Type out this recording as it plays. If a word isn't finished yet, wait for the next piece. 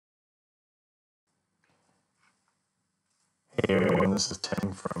Hey everyone, this is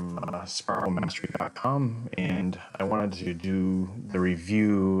Tim from smarthomemastery.com, and I wanted to do the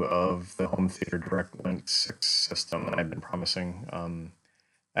review of the Home Theater Direct Lync 6 system that I've been promising.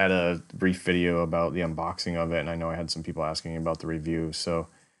 I had a brief video about the unboxing of it, and I know I had some people asking about the review, so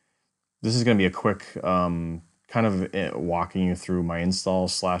this is going to be a quick kind of walking you through my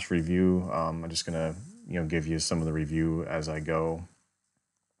install / review. I'm just going to give you some of the review as I go.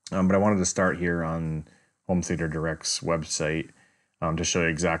 But I wanted to start here on Home Theater Direct's website to show you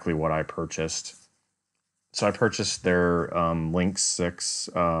exactly what I purchased. So I purchased their Lync 6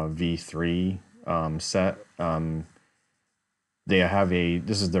 V3 set. They have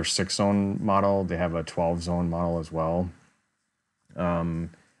this is their 6-zone model. They have a 12-zone model as well.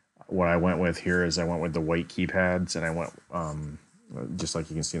 What I went with here is I went with the white keypads, and I went just like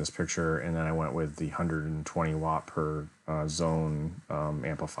you can see in this picture, and then I went with the 120 watt per zone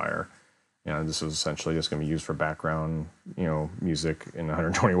amplifier. This is essentially just going to be used for background, music, and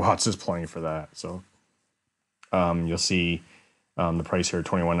 120 watts is plenty for that. So you'll see the price here,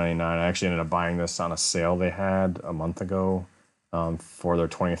 $21.99. I actually ended up buying this on a sale they had a month ago for their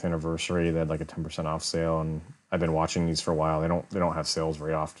 20th anniversary. They had like a 10% off sale, and I've been watching these for a while. They don't have sales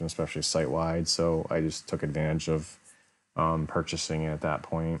very often, especially site-wide. So I just took advantage of purchasing it at that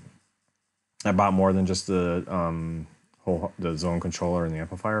point. I bought more than just the zone controller and the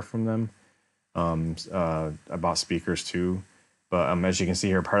amplifier from them. I bought speakers too, but as you can see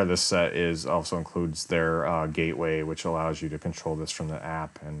here, part of this set also includes their gateway, which allows you to control this from the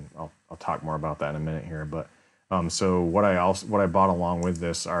app, and I'll talk more about that in a minute here. But so what I bought along with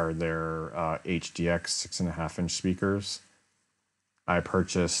this are their HDX 6.5-inch speakers. I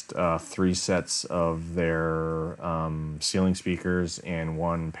purchased 3 sets of their ceiling speakers and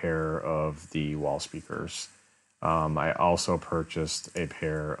 1 pair of the wall speakers. I also purchased a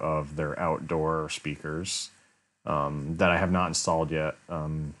pair of their outdoor speakers that I have not installed yet.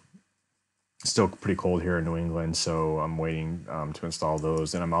 Still pretty cold here in New England, so I'm waiting to install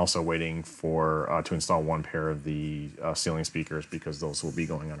those. And I'm also waiting to install 1 pair of the ceiling speakers, because those will be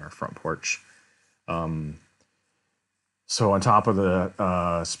going on our front porch. So on top of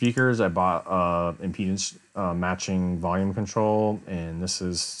the speakers, I bought impedance matching volume control, and this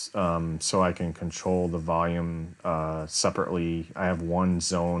is so I can control the volume separately. I have one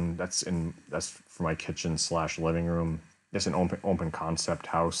zone that's for my kitchen / living room. It's an open concept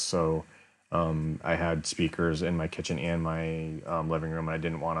house, so I had speakers in my kitchen and my living room. And I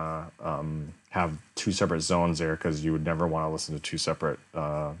didn't want to have 2 separate zones there, because you would never want to listen to 2 separate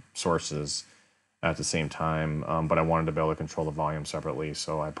sources at the same time, but I wanted to be able to control the volume separately,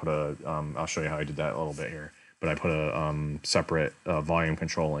 so I put I'll show you how I did that a little bit here, but I put a separate volume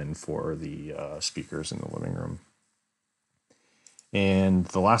control in for the speakers in the living room. And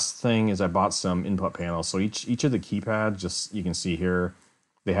the last thing is I bought some input panels. So each of the keypads, just you can see here,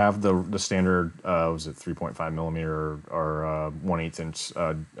 they have the standard was it 3.5 millimeter or 1/8 inch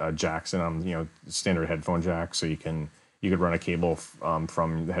jacks in them, standard headphone jack, so you could run a cable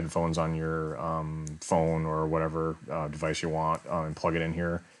from the headphones on your phone or whatever device you want and plug it in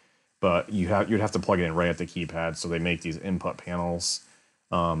here. But you'd have to plug it in right at the keypad. So they make these input panels.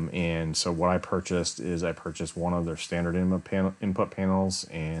 And so what I purchased is I purchased one of their standard input panels,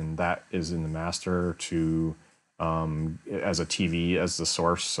 and that is in the master to as a TV as the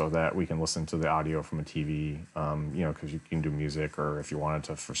source, so that we can listen to the audio from a TV, because you can do music, or if you wanted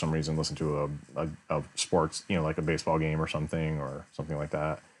to, for some reason, listen to a sports, like a baseball game or something like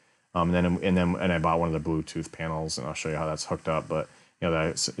that. And I bought one of the Bluetooth panels, and I'll show you how that's hooked up. But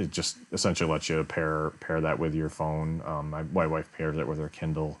it just essentially lets you pair that with your phone. My wife pairs it with her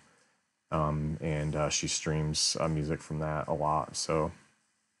Kindle, and she streams music from that a lot. So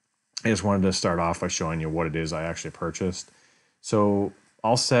I just wanted to start off by showing you what it is I actually purchased. So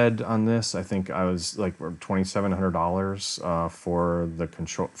all said on this, I think I was like $2,700 for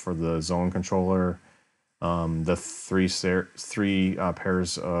the zone controller, the three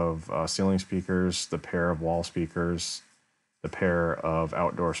pairs of ceiling speakers, the pair of wall speakers, the pair of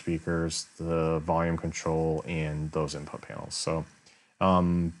outdoor speakers, the volume control, and those input panels. So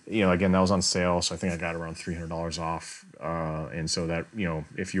again, that was on sale, so I think I got around $300 off. And so that,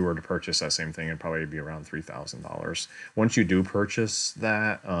 if you were to purchase that same thing, it'd probably be around $3,000. Once you do purchase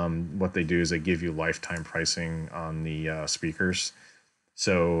that, what they do is they give you lifetime pricing on the speakers.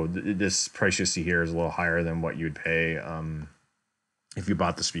 So this price you see here is a little higher than what you'd pay if you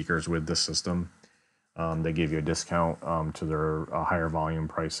bought the speakers with this system. They give you a discount to their higher volume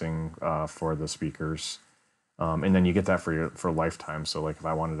pricing for the speakers. And then you get that for lifetime. So like if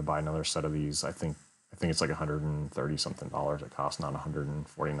I wanted to buy another set of these, I think it's like $130 something it costs, not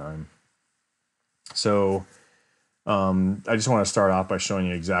 $149. So I just want to start off by showing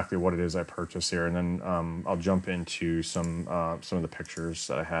you exactly what it is I purchased here, and then I'll jump into some of the pictures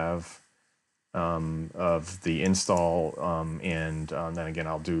that I have of the install, and then again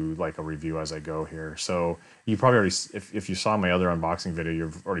I'll do like a review as I go here. So you probably already, if you saw my other unboxing video,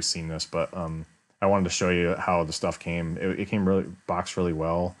 you've already seen this, but I wanted to show you how the stuff came. It came really boxed really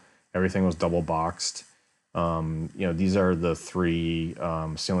well. Everything was double boxed. These are the three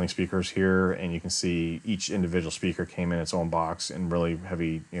ceiling speakers here, and you can see each individual speaker came in its own box in really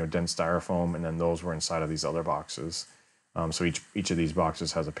heavy, dense styrofoam, and then those were inside of these other boxes. So each of these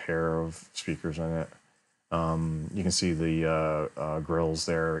boxes has a pair of speakers in it. You can see the grills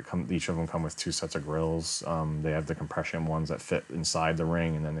there. Each of them come with two sets of grills. They have the compression ones that fit inside the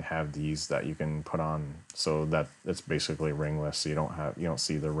ring, and then they have these that you can put on, so that it's basically ringless, so you don't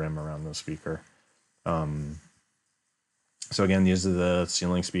see the rim around the speaker. So again, these are the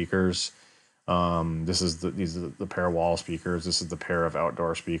ceiling speakers. These are the pair of wall speakers. This is the pair of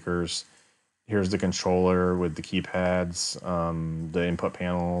outdoor speakers. Here's the controller with the keypads, the input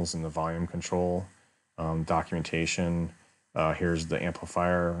panels, and the volume control, documentation. Here's the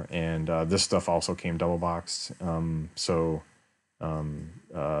amplifier, and this stuff also came double boxed.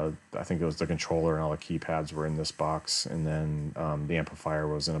 I think it was the controller and all the keypads were in this box, and then the amplifier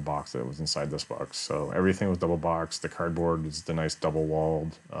was in a box that was inside this box. So everything was double boxed. The cardboard is the nice double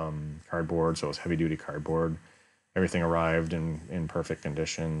walled cardboard, so it was heavy duty cardboard. Everything arrived in perfect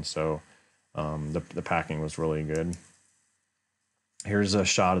condition, so the packing was really good. Here's a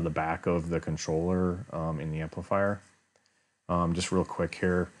shot of the back of the controller in the amplifier. Just real quick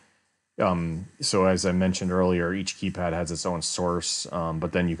here. So as I mentioned earlier, each keypad has its own source,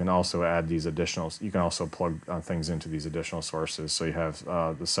 but then you can also add these additional, you can also plug things into these additional sources. So you have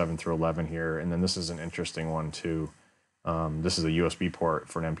the 7 through 11 here, and then this is an interesting one too. This is a USB port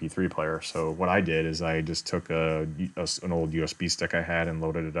for an MP3 player. So what I did is I just took an old USB stick I had and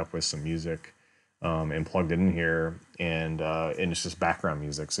loaded it up with some music, and plugged it in here, and it's just background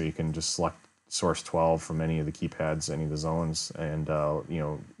music. So you can just select source 12 from any of the keypads, any of the zones, and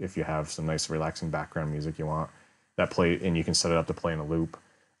if you have some nice relaxing background music you want, that play, and you can set it up to play in a loop,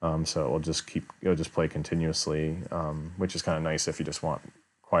 so it'll just play continuously, which is kind of nice if you just want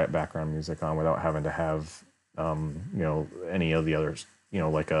quiet background music on without having to have any of the others,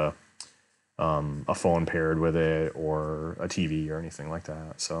 like a phone paired with it or a TV or anything like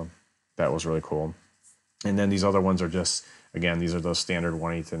that. So that was really cool. And then these other ones are just, again, these are those standard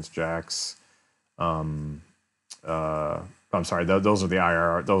 1/8 inch jacks. I'm sorry, those are the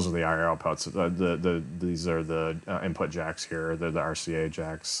IR outputs. These are the input jacks here. They're the RCA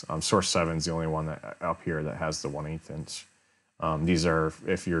jacks. Source 7 is the only one that up here that has the 1/8 inch. These are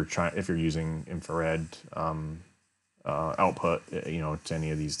if you're using infrared output, to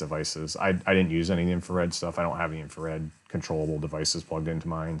any of these devices. I didn't use any of the infrared stuff. I don't have any infrared controllable devices plugged into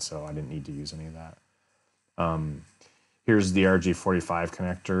mine, so I didn't need to use any of that. Here's the RJ45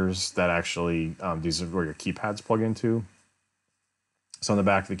 connectors that actually, these are where your keypads plug into. So on the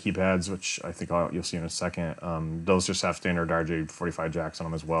back of the keypads, which I think you'll see in a second, those just have standard RJ45 jacks on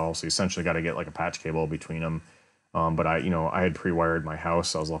them as well. So you essentially got to get like a patch cable between them. But I had pre-wired my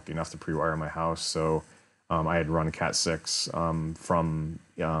house. I was lucky enough to pre-wire my house. So I had run Cat 6 from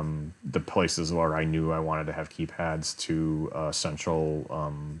the places where I knew I wanted to have keypads to a central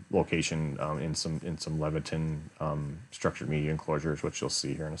location in some Leviton structured media enclosures, which you'll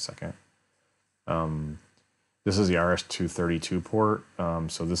see here in a second. This is the RS-232 port.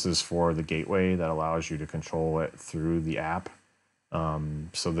 So this is for the gateway that allows you to control it through the app.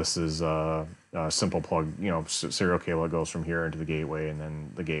 So this is a simple plug, serial cable that goes from here into the gateway, and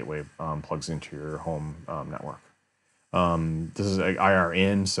then the gateway plugs into your home network. This is a IR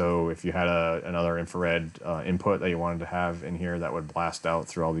in, so if you had another infrared input that you wanted to have in here that would blast out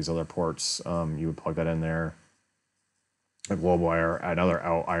through all these other ports, you would plug that in there. A global IR, another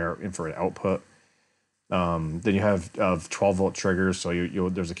IR infrared output. Then you have 12-volt triggers, so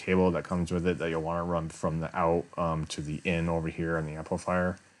there's a cable that comes with it that you'll want to run from the out to the in over here on the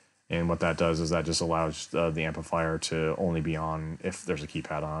amplifier. And what that does is that just allows the amplifier to only be on if there's a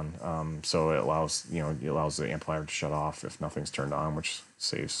keypad on. So it allows the amplifier to shut off if nothing's turned on, which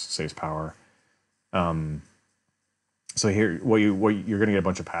saves power. So here, you're going to get a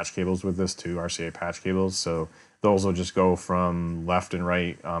bunch of patch cables with this too, RCA patch cables. So those will just go from left and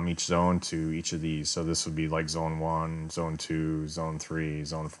right each zone to each of these. So this would be like zone 1, zone 2, zone 3,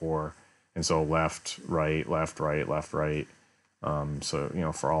 zone 4, and so left, right, left, right, left, right.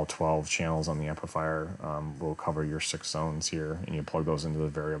 So for all 12 channels on the amplifier, we'll cover your 6 zones here, and you plug those into the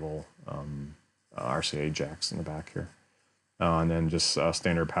variable RCA jacks in the back here. And then just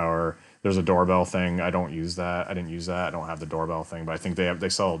standard power. There's a doorbell thing. I don't use that. I didn't use that. I don't have the doorbell thing, but I think they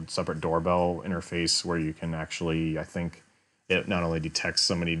sell a separate doorbell interface where you can actually, I think it not only detects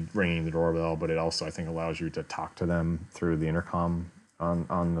somebody ringing the doorbell, but it also, I think, allows you to talk to them through the intercom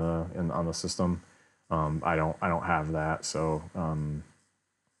on the system. I don't have that, so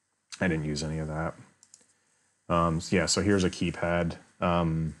I didn't use any of that. So yeah, so here's a keypad.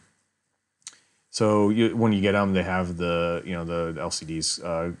 So when you get them, they have the the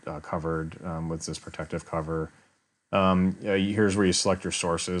LCDs covered with this protective cover. Here's where you select your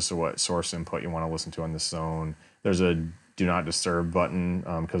sources, so what source input you want to listen to on this zone. There's a do not disturb button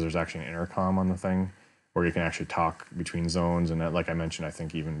because there's actually an intercom on the thing where you can actually talk between zones, and that, like I mentioned, I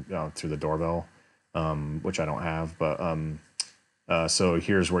think even through the doorbell, which I don't have. But so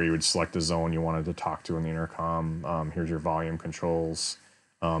here's where you would select the zone you wanted to talk to in the intercom. Here's your volume controls,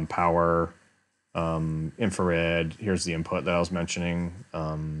 power, infrared. Here's the input that I was mentioning.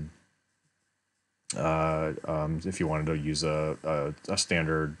 If you wanted to use a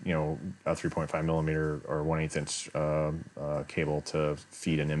standard, a 3.5 millimeter or 1/8 inch cable to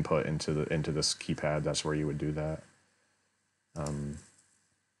feed an input into this keypad, that's where you would do that.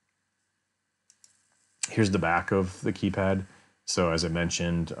 Here's the back of the keypad. So as I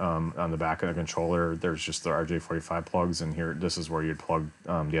mentioned, on the back of the controller, there's just the RJ45 plugs, and here this is where you'd plug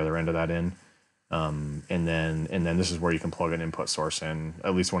the other end of that in. And then this is where you can plug an input source in,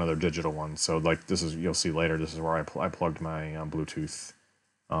 at least one of their digital ones. So like this is, you'll see later, this is where I plugged my Bluetooth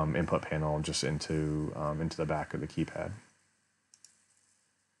input panel just into the back of the keypad.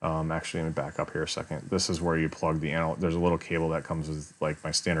 Actually, let me back up here a second. This is where you plug the analog. There's a little cable that comes with, like,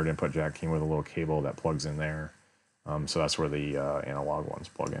 my standard input jack came with a little cable that plugs in there. So that's where the analog ones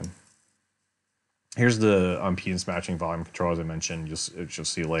plug in. Here's the impedance matching volume control, as I mentioned. You'll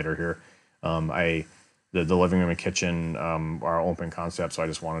see later here. The living room and kitchen are open concept, so I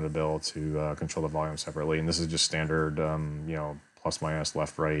just wanted to be able to control the volume separately. And this is just standard, plus minus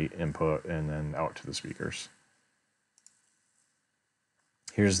left right input and then out to the speakers.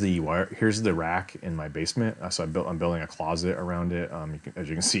 Here's the wire. Here's the rack in my basement. So I'm building a closet around it. As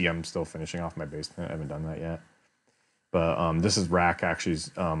you can see, I'm still finishing off my basement. I haven't done that yet. But this is rack actually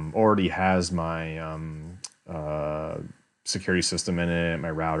already has my security system in it.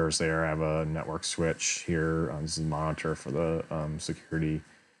 My router's there. I have a network switch here. This is a monitor for the security.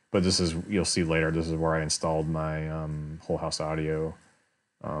 But this is, you'll see later, this is where I installed my whole house audio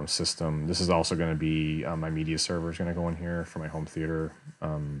system. This is also going to be my media server is going to go in here for my home theater.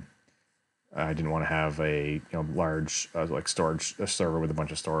 I didn't want to have a large like storage server with a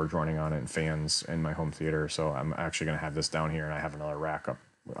bunch of storage running on it and fans in my home theater. So I'm actually going to have this down here, and I have another rack up.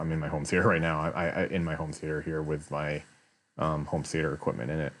 I'm in my home theater right now. I in my home theater here with my home theater equipment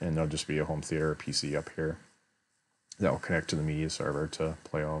in it, and there'll just be a home theater PC up here that will connect to the media server to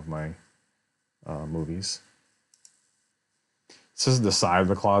play all of my movies. This is the side of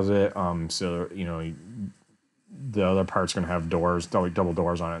the closet. So the other part's going to have doors, double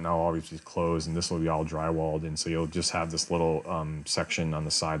doors on it, and they'll always be closed, and this will be all drywalled, and so you'll just have this little section on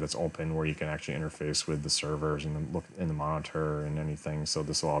the side that's open where you can actually interface with the servers and look in the monitor and anything. So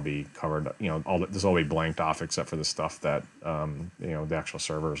this will all be covered. This will all be blanked off except for the stuff that the actual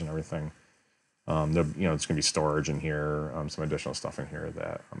servers and everything. It's going to be storage in here, some additional stuff in here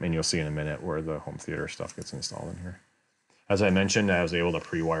that, and you'll see in a minute where the home theater stuff gets installed in here. As I mentioned, I was able to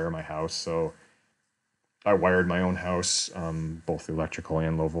pre-wire my house, so I wired my own house, both electrical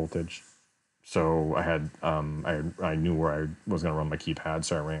and low voltage. So I had, I knew where I was going to run my keypad,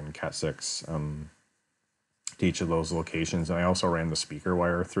 so I ran Cat6 to each of those locations, and I also ran the speaker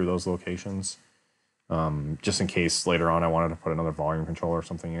wire through those locations, just in case later on I wanted to put another volume controller or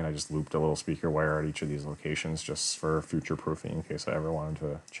something in. I just looped a little speaker wire at each of these locations just for future proofing in case I ever wanted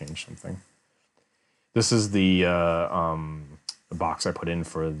to change something. This is the box I put in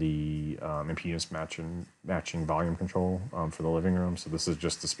for the impedance matching volume control for the living room. So this is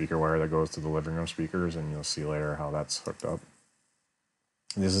just the speaker wire that goes to the living room speakers, and you'll see later how that's hooked up.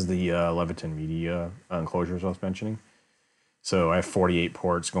 This is the Leviton media enclosures I was mentioning. So I have 48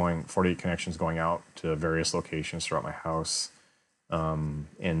 connections going out to various locations throughout my house. And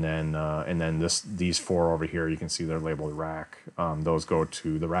then these four over here, you can see they're labeled rack. Those go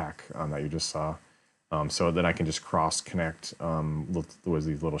to the rack that you just saw. So then I can just cross connect with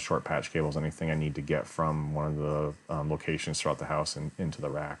these little short patch cables, anything I need to get from one of the locations throughout the house and into the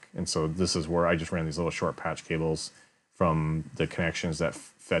rack. And so this is where I just ran these little short patch cables from the connections that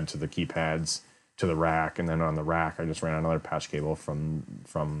fed to the keypads to the rack. And then on the rack, I just ran another patch cable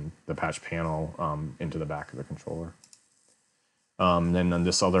from the patch panel into the back of the controller. Then on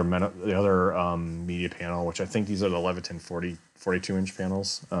this other media panel, which I think these are the Leviton 42-inch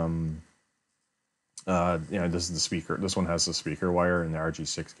panels. This is the speaker. This one has the speaker wire and the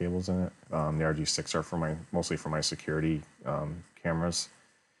RG6 cables in it. The RG6 are for mostly for my security cameras.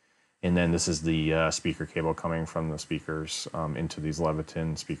 And then this is the speaker cable coming from the speakers into these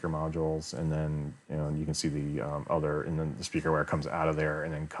Leviton speaker modules. And then you can see the and then the speaker wire comes out of there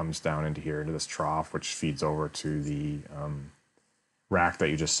and then comes down into here into this trough, which feeds over to the rack that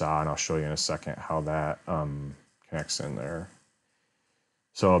you just saw. And I'll show you in a second how that connects in there.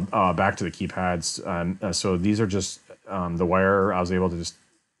 So back to the keypads. So these are just the wire. I was able to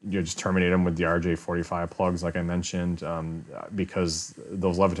just terminate them with the RJ45 plugs, like I mentioned, because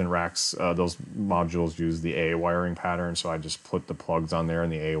those Leviton racks, those modules use the A wiring pattern. So I just put the plugs on there in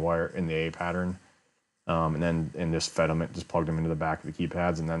the A pattern, and just fed them, just plugged them into the back of the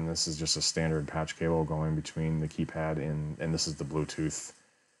keypads. And then this is just a standard patch cable going between the keypad and this is the Bluetooth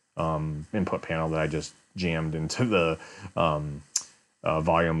input panel that I just jammed into the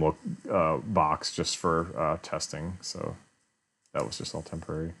volume box just for testing. So that was just all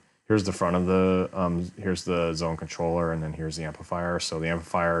temporary. Here's the front of the, here's the zone controller, and then here's the amplifier. So the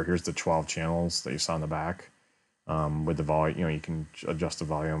amplifier, here's the 12 channels that you saw in the back. With the volume, you can adjust the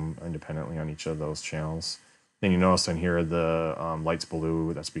volume independently on each of those channels. Then you notice in here the light's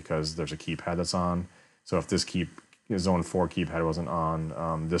blue. That's because there's a keypad that's on. So if this zone 4 keypad wasn't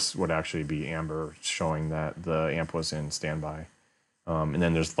on, this would actually be amber, showing that the amp was in standby. And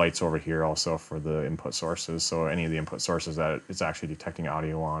then there's lights over here also for the input sources. So any of the input sources that it's actually detecting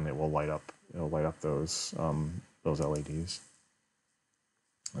audio on, it will light up. It'll light up those LEDs.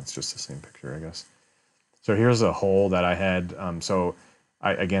 That's just the same picture, I guess. So here's a hole that I had. I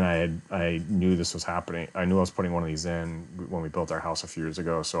knew this was happening. I knew I was putting one of these in when we built our house a few years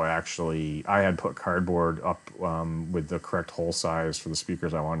ago. So I had put cardboard up with the correct hole size for the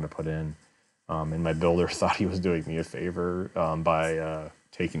speakers I wanted to put in. And my builder thought he was doing me a favor by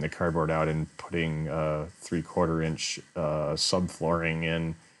taking the cardboard out and putting 3/4 inch subflooring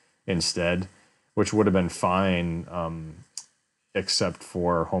in instead, which would have been fine, except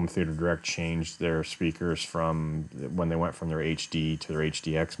for Home Theater Direct changed their speakers from when they went from their HD to their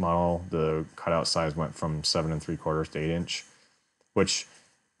HDX model. The cutout size went from 7 3/4 to 8 inch, which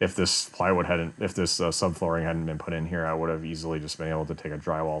if this subflooring hadn't been put in here, I would have easily just been able to take a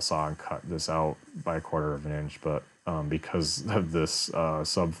drywall saw and cut this out by 1/4 inch. But because of this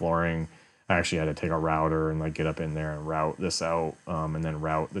subflooring, I actually had to take a router and get up in there and route this out, and then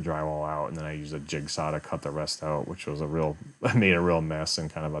route the drywall out, and then I used a jigsaw to cut the rest out, which was made a real mess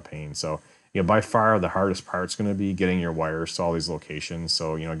and kind of a pain. So by far the hardest part's going to be getting your wires to all these locations.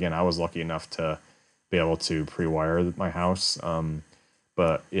 So again, I was lucky enough to be able to pre-wire my house.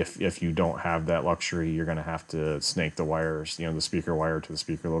 But if you don't have that luxury, you're going to have to snake the wires, the speaker wire to the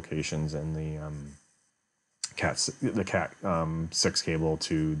speaker locations and the Cat 6 cable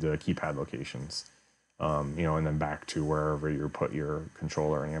to the keypad locations, and then back to wherever you put your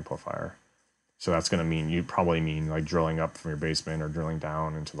controller and amplifier. So that's going to mean like drilling up from your basement or drilling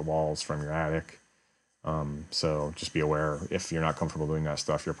down into the walls from your attic. So just be aware, if you're not comfortable doing that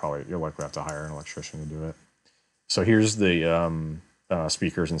stuff, you're likely have to hire an electrician to do it. So here's the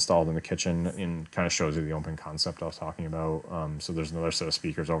speakers installed in the kitchen, and kind of shows you the open concept I was talking about. So there's another set of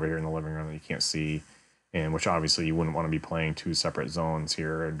speakers over here in the living room that you can't see, and which obviously you wouldn't want to be playing 2 separate zones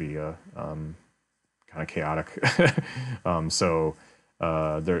here. It'd be kind of chaotic. So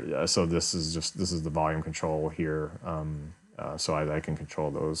this is the volume control here. So I can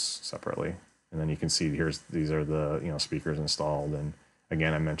control those separately, and then you can see these are the speakers installed. And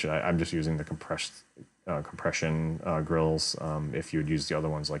again, I mentioned I'm just using the compression grills. If you would use the other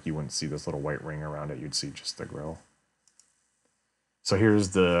ones, you wouldn't see this little white ring around it. You'd see just the grill. So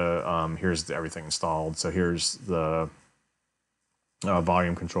here's everything installed. So here's the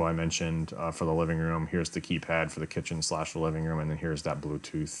volume control I mentioned for the living room. Here's the keypad for the kitchen / the living room, and then here's that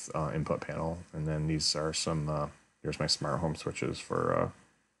Bluetooth input panel. And then these are here's my smart home switches for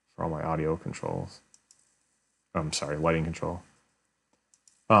all my audio controls. I'm sorry, lighting control.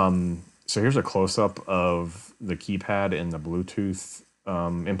 So here's a close-up of the keypad and the Bluetooth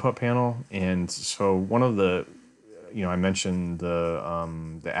input panel. And so one of the, I mentioned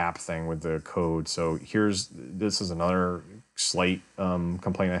the app thing with the code. So this is another slight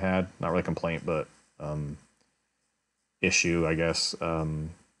complaint I had. Not really complaint, but issue, I guess,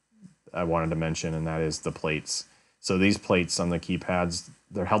 I wanted to mention, and that is the plates. So these plates on the keypads,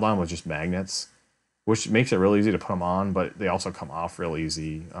 they're held on with just magnets, which makes it real easy to put them on, but they also come off real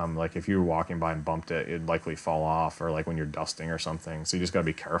easy. Like if you were walking by and bumped it, it'd likely fall off, or when you're dusting or something. So you just got to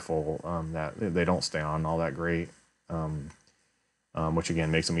be careful that they don't stay on all that great, which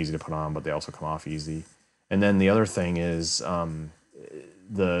again makes them easy to put on, but they also come off easy. And then the other thing is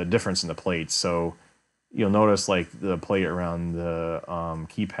the difference in the plates. So you'll notice like the plate around the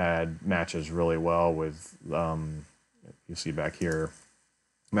keypad matches really well with, you see back here,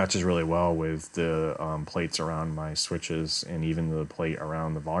 matches really well with the plates around my switches and even the plate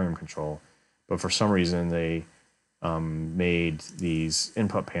around the volume control. But for some reason, they made these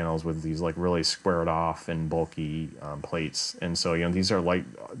input panels with these like really squared off and bulky plates. And so, these are like,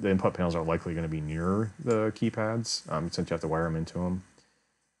 the input panels are likely going to be near the keypads since you have to wire them into them.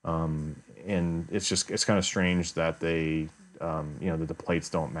 And it's kind of strange that they, that the plates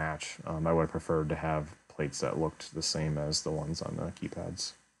don't match. I would have preferred to have plates that looked the same as the ones on the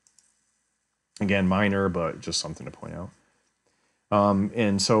keypads. Again, minor, but just something to point out.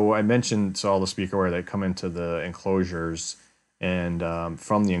 And so I mentioned all the speakerwire that come into the enclosures, and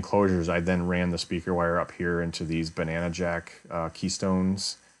from the enclosures, I then ran the speakerwire up here into these banana jack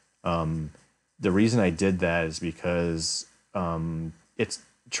keystones. The reason I did that is because it's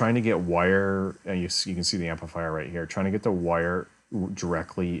trying to get wire, and you can see the amplifier right here, trying to get the wire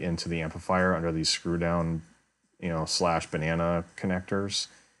directly into the amplifier under these screw down, slash banana connectors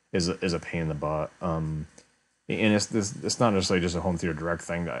is a pain in the butt. And it's not necessarily just a Home Theater Direct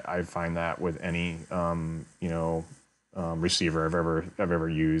thing. I find that with any receiver I've ever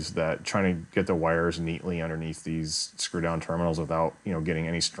used, that trying to get the wires neatly underneath these screw down terminals without getting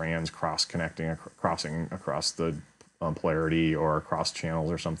any strands crossing across the polarity or across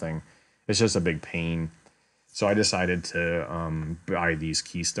channels or something, it's just a big pain. So I decided to buy these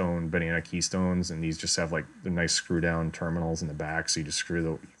banana keystones, and these just have like the nice screw down terminals in the back. So you just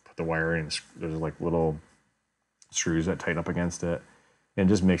put the wire in. There's like little screws that tighten up against it, and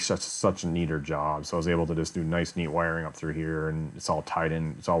just makes such a neater job. So I was able to just do nice neat wiring up through here, and it's all tied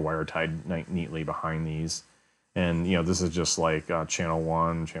in. It's all wire tied neatly behind these. And this is just like channel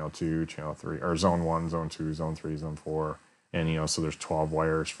 1, channel 2, channel 3, or zone 1, zone 2, zone 3, zone 4, and so there's 12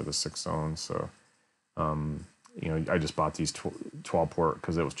 wires for the 6 zones. So I just bought these 12 port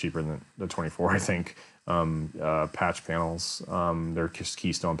because it was cheaper than the 24, I think. Patch panels. They're just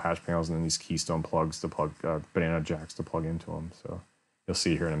keystone patch panels, and then these keystone plugs to plug banana jacks to plug into them. So you'll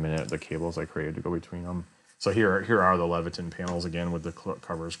see here in a minute the cables I created to go between them. So here are the Leviton panels again with the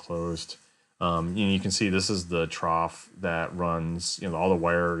covers closed. You can see this is the trough that runs. All the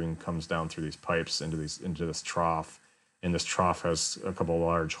wiring comes down through these pipes into this trough. And this trough has a couple of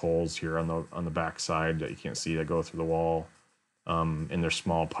large holes here on the back side that you can't see that go through the wall. And there's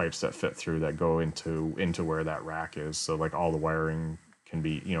small pipes that fit through that go into where that rack is. So like all the wiring can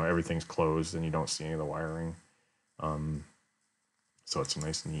be, everything's closed and you don't see any of the wiring. So it's a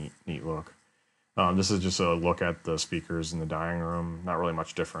nice, neat look. This is just a look at the speakers in the dining room. Not really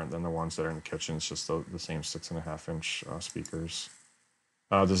much different than the ones that are in the kitchen. It's just the same 6.5-inch speakers.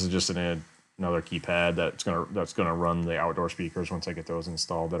 This is just another keypad that's gonna run the outdoor speakers once I get those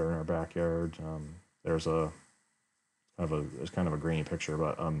installed that are in our backyard. There's kind of a grainy picture,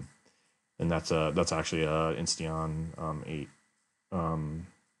 but and that's actually a Insteon 8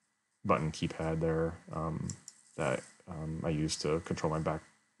 button keypad there that I use to control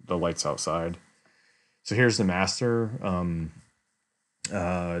the lights outside. So here's the master.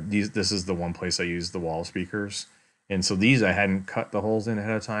 This is the one place I use the wall speakers. And so these I hadn't cut the holes in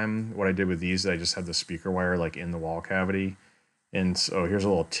ahead of time. What I did with these, I just had the speaker wire like in the wall cavity. And so here's a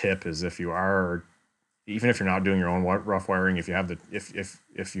little tip: is even if you're not doing your own rough wiring, if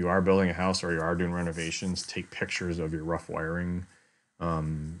you are building a house or you are doing renovations, take pictures of your rough wiring.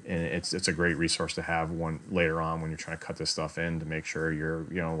 And it's a great resource to have one later on when you're trying to cut this stuff in, to make sure you're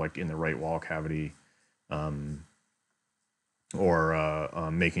like in the right wall cavity. Or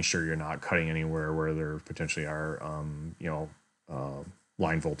making sure you're not cutting anywhere where there potentially are,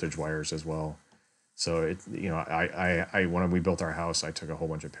 line voltage wires as well. So when we built our house, I took a whole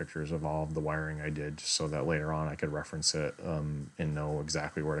bunch of pictures of all of the wiring I did, just so that later on I could reference it and know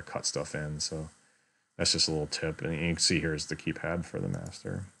exactly where to cut stuff in. So that's just a little tip. And you can see here's the keypad for the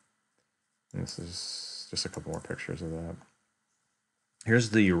master. And this is just a couple more pictures of that.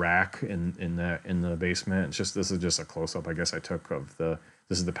 Here's the rack in the basement. This is just a close up, I guess, I took of this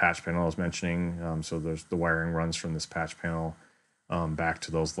is the patch panel I was mentioning. So there's the wiring runs from this patch panel back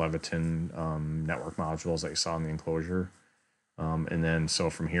to those Leviton network modules that you saw in the enclosure. And then so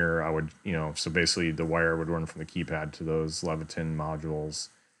from here I would, so basically the wire would run from the keypad to those Leviton modules.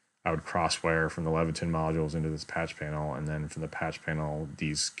 I would cross wire from the Leviton modules into this patch panel, and then from the patch panel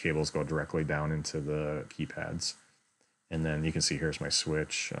these cables go directly down into the keypads. And then you can see here's my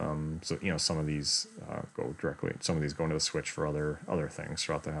switch. So some of these go directly. Some of these go into the switch for other things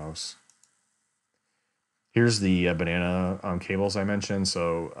throughout the house. Here's the banana cables I mentioned.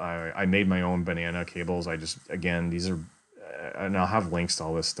 So I made my own banana cables. These are and I'll have links to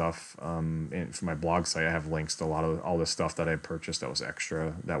all this stuff. And for my blog site, I have links to a lot of all the stuff that I purchased that was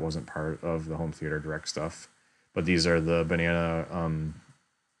extra, that wasn't part of the Home Theater Direct stuff. But these are the banana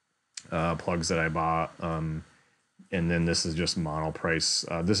plugs that I bought. And then this is just mono price.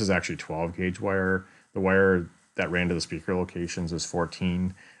 This is actually 12 gauge wire. The wire that ran to the speaker locations is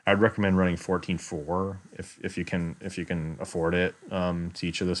 14. I'd recommend running 14.4 if you can afford it, to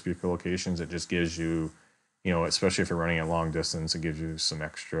each of the speaker locations. It just gives you, especially if you're running at long distance, it gives you some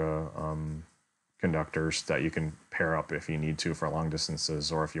extra conductors that you can pair up if you need to for long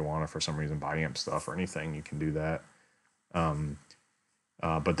distances, or if you want to for some reason buy amp stuff or anything, you can do that.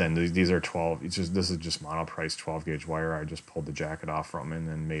 But then these are 12. This is just mono price 12 gauge wire. I just pulled the jacket off from and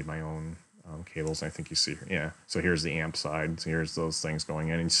then made my own cables. I think you see here. Yeah. So here's the amp side. So here's those things going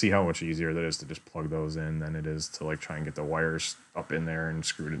in, and you see how much easier that is to just plug those in than it is to like try and get the wires up in there and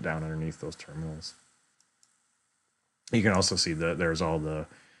screw it down underneath those terminals. You can also see that there's all the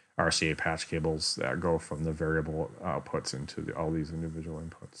RCA patch cables that go from the variable outputs into all these individual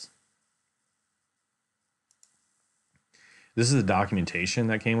inputs. This is the documentation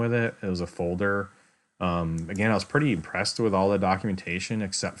that came with it. It was a folder. Again, I was pretty impressed with all the documentation,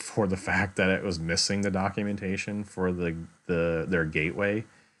 except for the fact that it was missing the documentation for their gateway.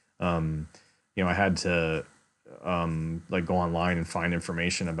 I had to like go online and find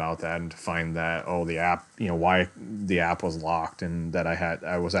information about that, and to find that, the app, why the app was locked, and that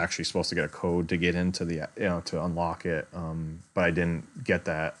I was actually supposed to get a code to get into the, to unlock it, but I didn't get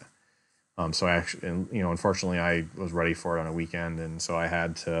that. So I actually, unfortunately, I was ready for it on a weekend, and so I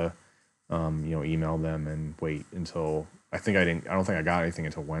had to, email them and wait until I don't think I got anything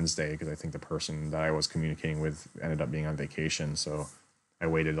until Wednesday, because I think the person that I was communicating with ended up being on vacation. So I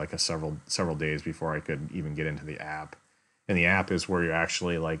waited like several days before I could even get into the app. And the app is where you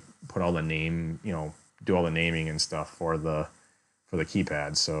actually like put all the name, do all the naming and stuff for the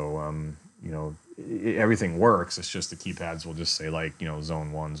keypad. So everything works. It's just the keypads will just say like,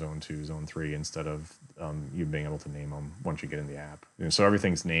 zone 1, zone 2, zone 3, instead of you being able to name them once you get in the app. So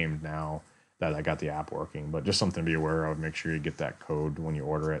everything's named now that I got the app working, but just something to be aware of. Make sure you get that code when you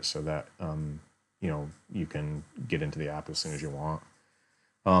order it, so that you can get into the app as soon as you want.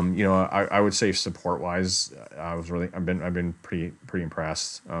 I would say support wise, I've been pretty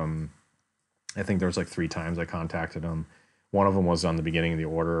impressed. I think there was like 3 times I contacted them. One of them was on the beginning of the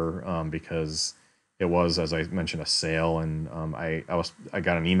order, because it was, as I mentioned, a sale, and I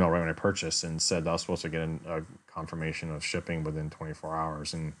got an email right when I purchased and said that I was supposed to get a confirmation of shipping within 24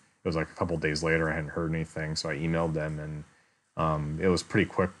 hours, and it was like a couple days later. I hadn't heard anything, so I emailed them, and it was pretty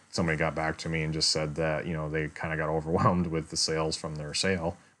quick. Somebody got back to me and just said that they kind of got overwhelmed with the sales from their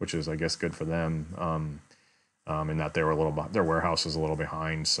sale, which is, I guess, good for them, and that they were their warehouse is a little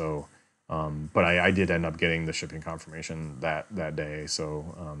behind. So. But I did end up getting the shipping confirmation that day.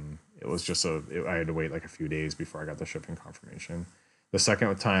 So it was just I had to wait like a few days before I got the shipping confirmation. The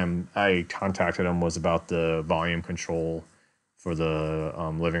second time I contacted them was about the volume control for the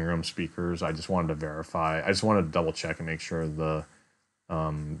living room speakers. I just wanted to verify. I just wanted to double check and make sure the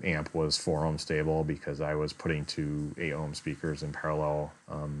amp was 4 ohm stable, because I was putting 2 8 ohm speakers in parallel.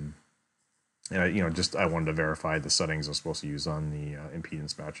 And I wanted to verify the settings I was supposed to use on the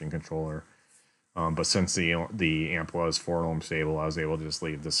impedance matching controller. But since the amp was 4 ohm stable, I was able to just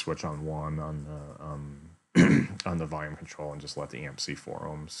leave the switch on 1 on the on the volume control and just let the amp see 4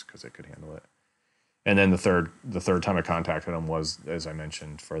 ohms, because it could handle it. And then the third time I contacted them was, as I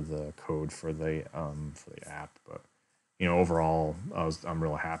mentioned, for the code for the app. But overall, I'm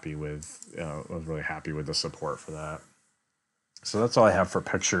really happy with I was really happy with the support for that. So that's all I have for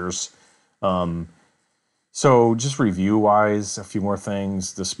pictures. So just review wise, a few more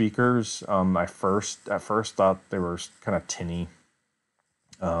things. The speakers, I at first thought they were kind of tinny.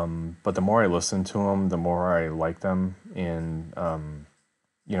 But the more I listened to them, the more I like them. And,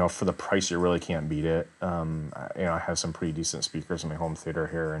 for the price, you really can't beat it. I have some pretty decent speakers in my home theater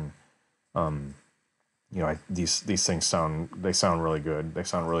here, and, these things sound really good. They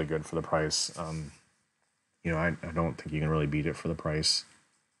sound really good for the price. I don't think you can really beat it for the price.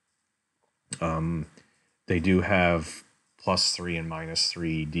 They do have +3 and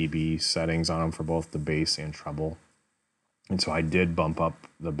 -3 dB settings on them for both the bass and treble. And so I did bump up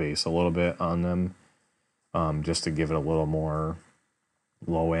the bass a little bit on them, just to give it a little more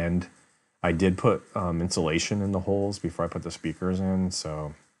low end. I did put insulation in the holes before I put the speakers in,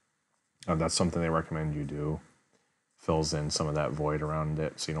 so that's something they recommend you do. Fills in some of that void around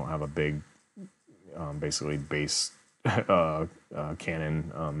it, so you don't have a big, basically bass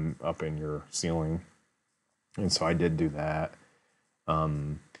cannon up in your ceiling. And so I did do that.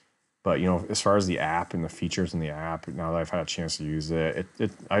 But as far as the app and the features in the app, now that I've had a chance to use it,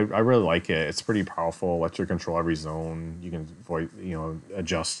 I really like it. It's pretty powerful. Lets you control every zone. You can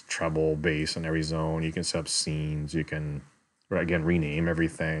adjust treble, bass in every zone. You can set up scenes. You can again rename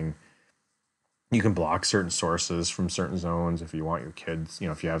everything. You can block certain sources from certain zones if you want your kids.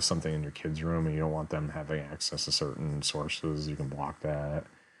 If you have something in your kids' room and you don't want them having access to certain sources, you can block that.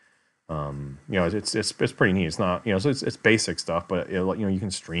 It's pretty neat. It's not so it's basic stuff, but you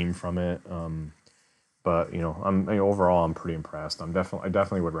can stream from it. But overall I'm pretty impressed. I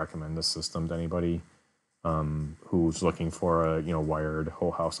definitely would recommend this system to anybody who's looking for a wired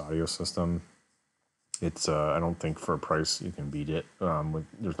whole house audio system. It's I don't think for a price you can beat it.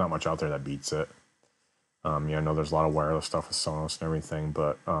 There's not much out there that beats it. I know there's a lot of wireless stuff with Sonos and everything,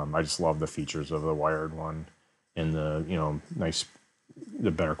 but I just love the features of the wired one and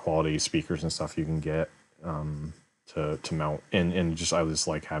the better quality speakers and stuff you can get to mount, and I just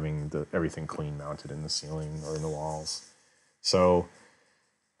like having everything clean mounted in the ceiling or in the walls. So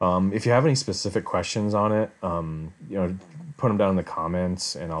if you have any specific questions on it, put them down in the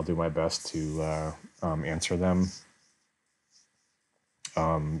comments and I'll do my best to answer them.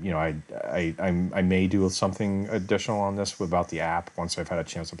 I may do something additional on this about the app once I've had a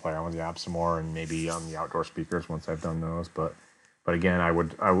chance to play around with the app some more, and maybe on the outdoor speakers once I've done those. But again, I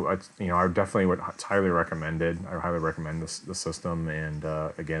definitely would highly recommend it. I highly recommend the system. And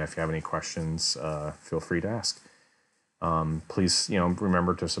again, if you have any questions, feel free to ask. Please,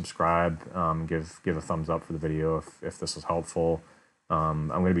 remember to subscribe. Give a thumbs up for the video if this was helpful. I'm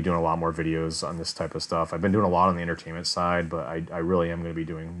going to be doing a lot more videos on this type of stuff. I've been doing a lot on the entertainment side, but I really am going to be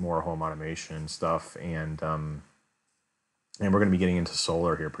doing more home automation stuff, and we're going to be getting into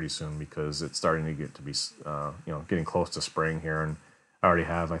solar here pretty soon because it's starting to get to be getting close to spring here, and I already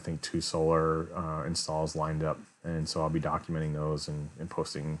have I think 2 solar installs lined up, and so I'll be documenting those and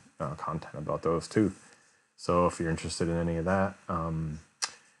posting content about those too. So if you're interested in any of that,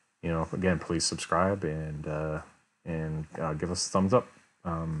 again, please subscribe and give us a thumbs up.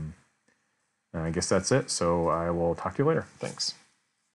 I guess that's it. So I will talk to you later. Thanks.